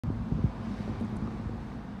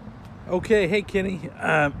Okay, hey Kenny,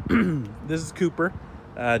 this is Cooper.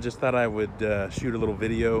 Just thought I would shoot a little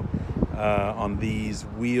video on these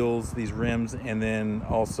wheels, these rims, and then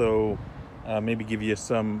also maybe give you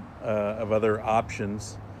some of other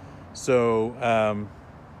options. So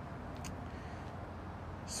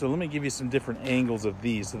let me give you some different angles of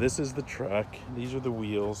these. So this is the truck, these are the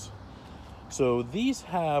wheels. So these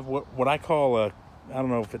have what I call I don't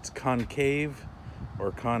know if it's concave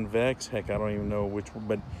or convex, heck, I don't even know which one,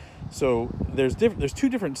 but so there's two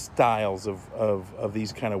different styles of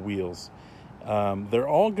these kind of wheels. They're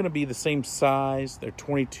all going to be the same size. They're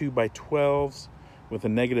 22 by 12s with a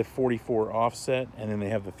negative 44 offset, and then they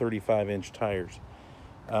have the 35-inch tires.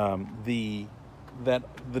 The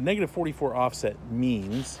negative 44 offset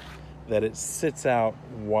means that it sits out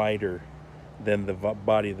wider than the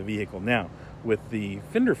body of the vehicle. Now, with the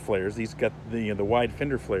fender flares, these got the wide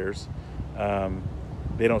fender flares.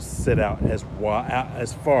 They don't sit out as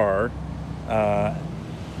far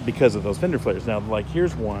because of those fender flares. Now, like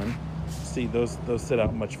here's one. See, those sit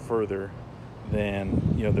out much further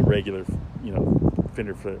than the regular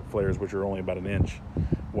fender flares, which are only about an inch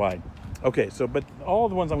wide. Okay, so but all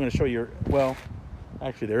the ones I'm going to show you well,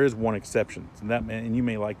 actually there is one exception, and you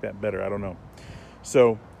may like that better. I don't know.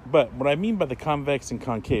 So, but what I mean by the convex and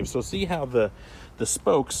concave. So see how the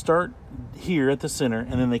spokes start here at the center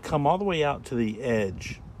and then they come all the way out to the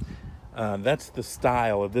edge. That's the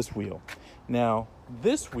style of this wheel. Now,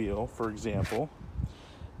 this wheel, for example,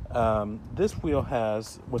 this wheel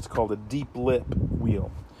has what's called a deep lip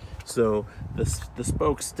wheel. So the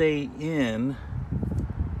spokes stay in,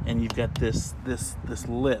 and you've got this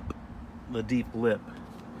lip, the deep lip.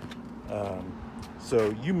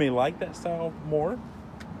 So you may like that style more.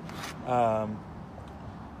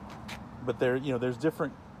 But there's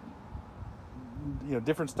different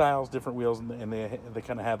styles, different wheels, and they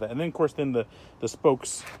kind of have that. And then of course the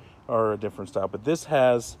spokes are a different style. But this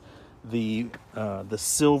has the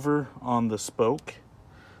silver on the spoke,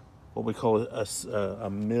 what we call a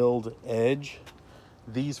milled edge.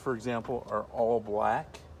 These, for example, are all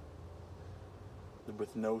black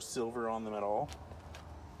with no silver on them at all.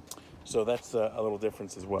 So that's a little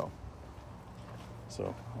difference as well.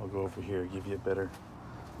 So I'll go over here, give you a better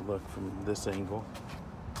look from this angle.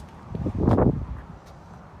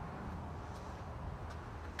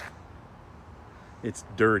 It's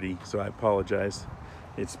dirty, so I apologize.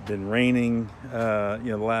 It's been raining,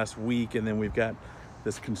 the last week, and then we've got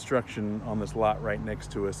this construction on this lot right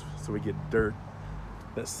next to us, so we get dirt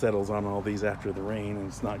that settles on all these after the rain, and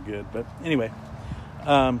it's not good. But anyway,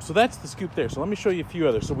 so that's the scoop there. So let me show you a few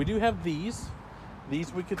others. So we do have these.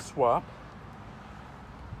 These we could swap.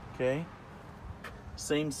 Okay,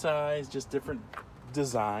 same size, just different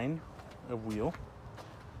design of wheel.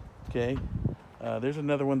 Okay, there's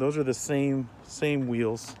another one. Those are the same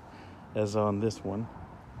wheels as on this one.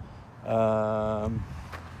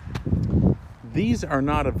 These are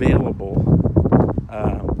not available,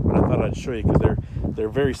 but I thought I'd show you because they're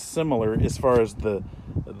very similar as far as the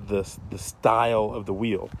style of the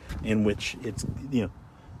wheel, in which it's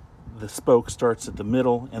the spoke starts at the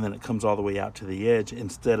middle and then it comes all the way out to the edge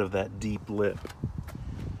instead of that deep lip.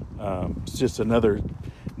 It's just another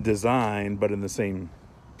design, but in the same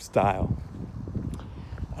style.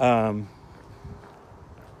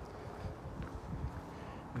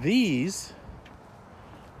 These,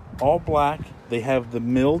 all black, they have the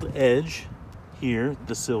milled edge here,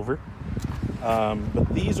 the silver.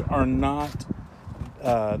 But these are not,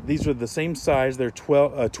 these are the same size. They're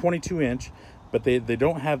 22 inch. But they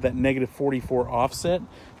don't have that negative 44 offset,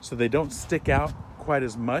 so they don't stick out quite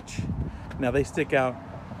as much. Now they stick out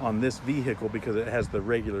on this vehicle because it has the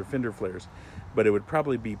regular fender flares, but it would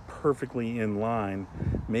probably be perfectly in line,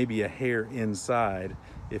 maybe a hair inside,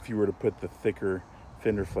 if you were to put the thicker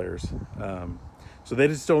fender flares. So they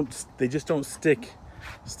just don't stick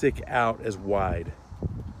out as wide,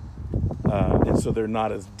 and so they're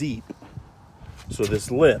not as deep. So this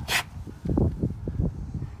lip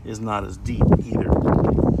is not as deep either,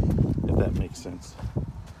 if that makes sense.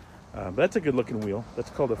 But that's a good looking wheel. That's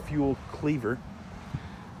called a fuel cleaver.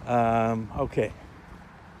 Okay,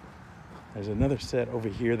 there's another set over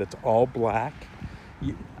here that's all black.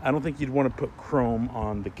 I don't think you'd want to put chrome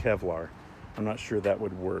on the Kevlar. I'm not sure that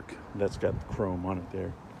would work. That's got chrome on it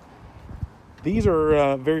there. These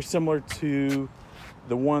are very similar to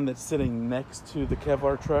the one that's sitting next to the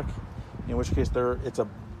Kevlar truck, in which case it's a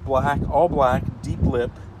all black, deep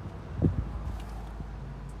lip.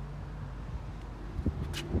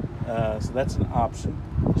 So that's an option.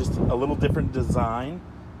 Just a little different design,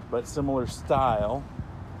 but similar style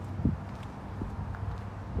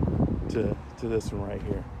to this one right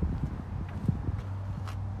here.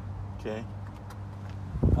 Okay.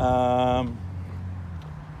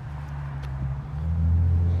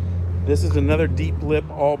 This is another deep lip,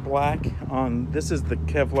 all black. This is the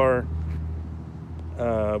Kevlar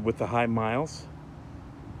with the high miles.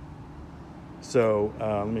 So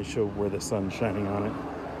let me show where the sun's shining on it.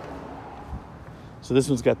 So this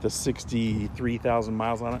one's got the 63,000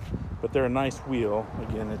 miles on it, but they're a nice wheel.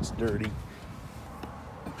 Again, it's dirty.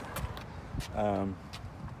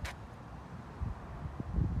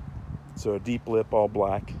 So a deep lip, all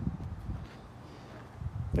black.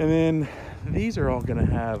 And then these are all gonna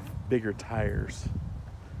have bigger tires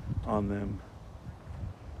on them.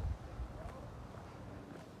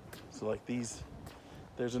 So like these,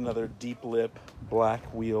 there's another deep lip, black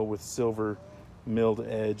wheel with silver milled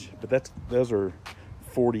edge, but those are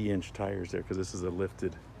 40-inch tires there because this is a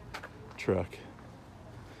lifted truck.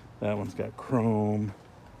 That one's got chrome.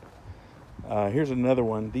 Here's another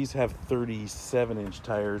one. These have 37-inch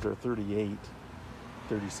tires, or 37s,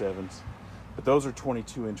 but those are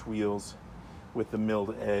 22-inch wheels with the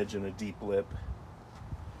milled edge and a deep lip.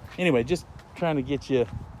 Anyway, just trying to get you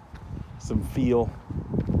some feel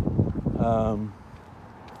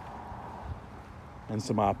and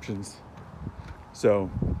some options. So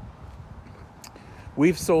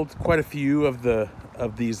we've sold quite a few of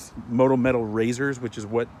these Moto Metal razors, which is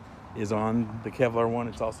what is on the Kevlar one.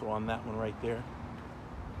 It's also on that one right there.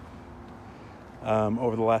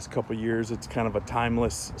 Over the last couple of years, it's kind of a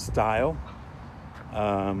timeless style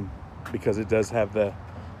because it does have the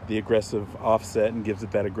aggressive offset and gives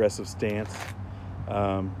it that aggressive stance.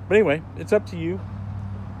 But anyway, it's up to you.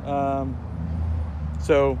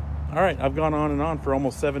 So, all right, I've gone on and on for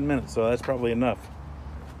almost 7 minutes, so that's probably enough.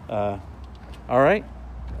 All right,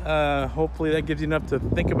 hopefully that gives you enough to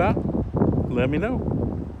think about. Let me know.